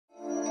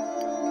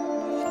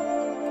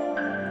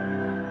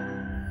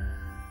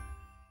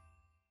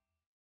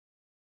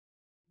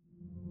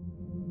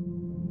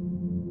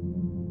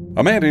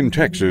A man in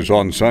Texas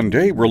on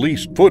Sunday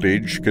released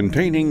footage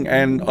containing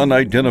an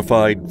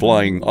unidentified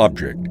flying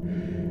object.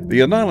 The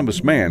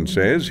anonymous man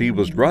says he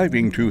was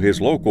driving to his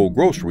local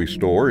grocery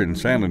store in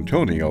San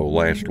Antonio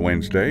last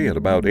Wednesday at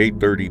about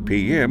 8:30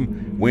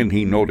 p.m. when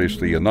he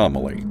noticed the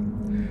anomaly.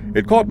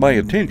 "It caught my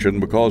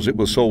attention because it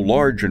was so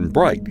large and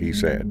bright," he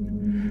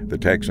said. The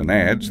Texan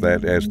adds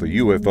that as the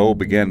UFO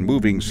began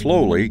moving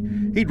slowly,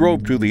 he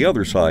drove to the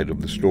other side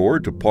of the store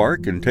to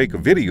park and take a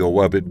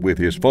video of it with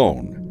his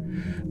phone.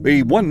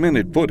 The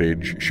 1-minute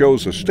footage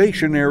shows a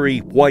stationary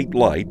white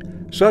light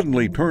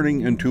suddenly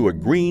turning into a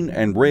green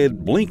and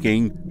red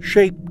blinking,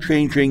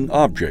 shape-changing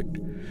object.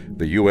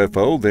 The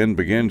UFO then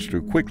begins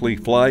to quickly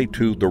fly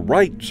to the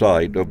right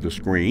side of the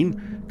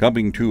screen,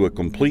 coming to a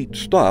complete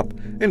stop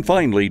and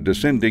finally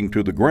descending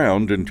to the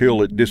ground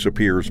until it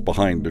disappears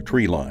behind the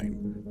tree line.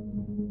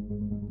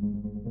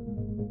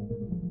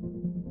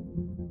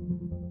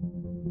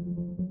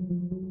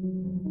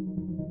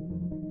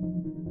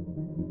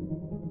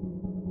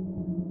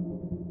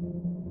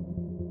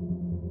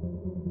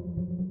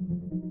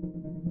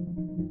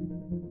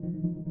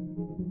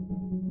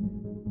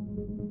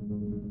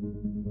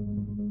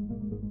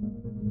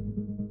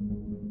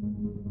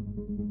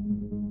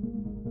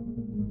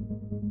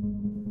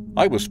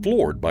 "I was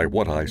floored by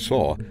what I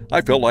saw.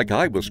 I felt like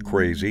I was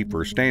crazy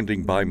for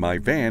standing by my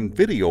van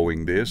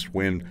videoing this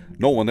when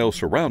no one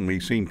else around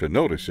me seemed to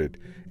notice it.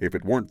 If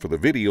it weren't for the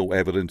video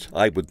evidence,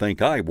 I would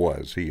think I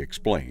was," he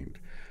explained.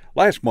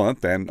 Last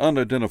month, an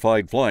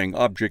unidentified flying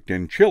object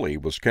in Chile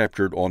was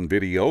captured on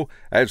video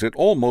as it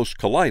almost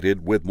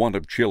collided with one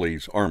of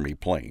Chile's army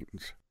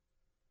planes.